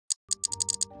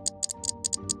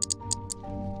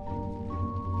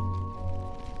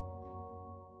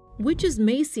Witches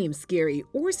may seem scary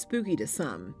or spooky to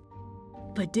some,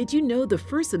 but did you know the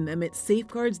First Amendment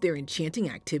safeguards their enchanting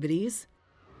activities?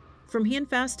 From hand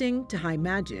fasting to high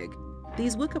magic,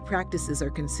 these Wicca practices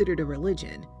are considered a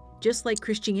religion, just like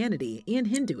Christianity and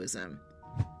Hinduism.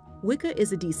 Wicca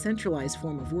is a decentralized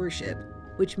form of worship,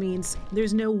 which means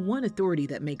there's no one authority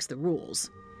that makes the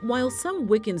rules. While some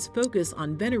Wiccans focus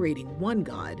on venerating one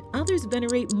god, others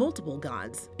venerate multiple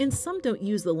gods, and some don't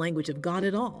use the language of God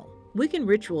at all. Wiccan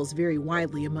rituals vary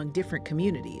widely among different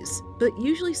communities, but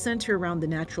usually center around the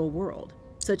natural world,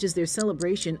 such as their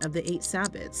celebration of the 8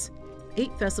 Sabbats,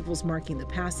 8 festivals marking the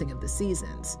passing of the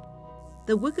seasons.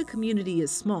 The Wicca community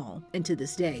is small and to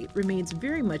this day remains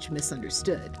very much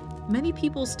misunderstood. Many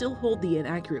people still hold the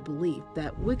inaccurate belief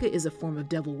that Wicca is a form of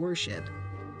devil worship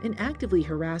and actively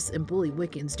harass and bully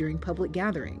Wiccans during public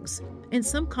gatherings, and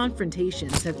some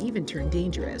confrontations have even turned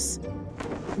dangerous.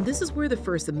 This is where the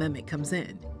First Amendment comes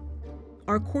in.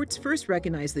 Our courts first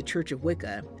recognized the Church of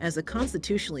Wicca as a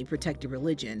constitutionally protected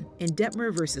religion in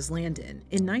Detmer v. Landon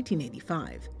in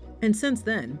 1985. And since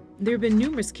then, there have been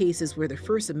numerous cases where the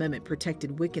First Amendment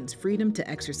protected Wiccans' freedom to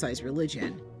exercise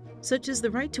religion, such as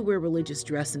the right to wear religious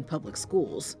dress in public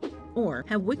schools, or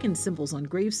have Wiccan symbols on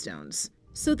gravestones.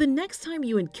 So the next time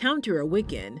you encounter a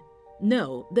Wiccan,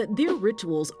 know that their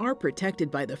rituals are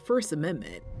protected by the First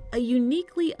Amendment, a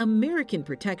uniquely American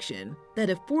protection that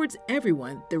affords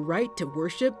everyone the right to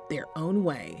worship their own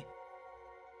way.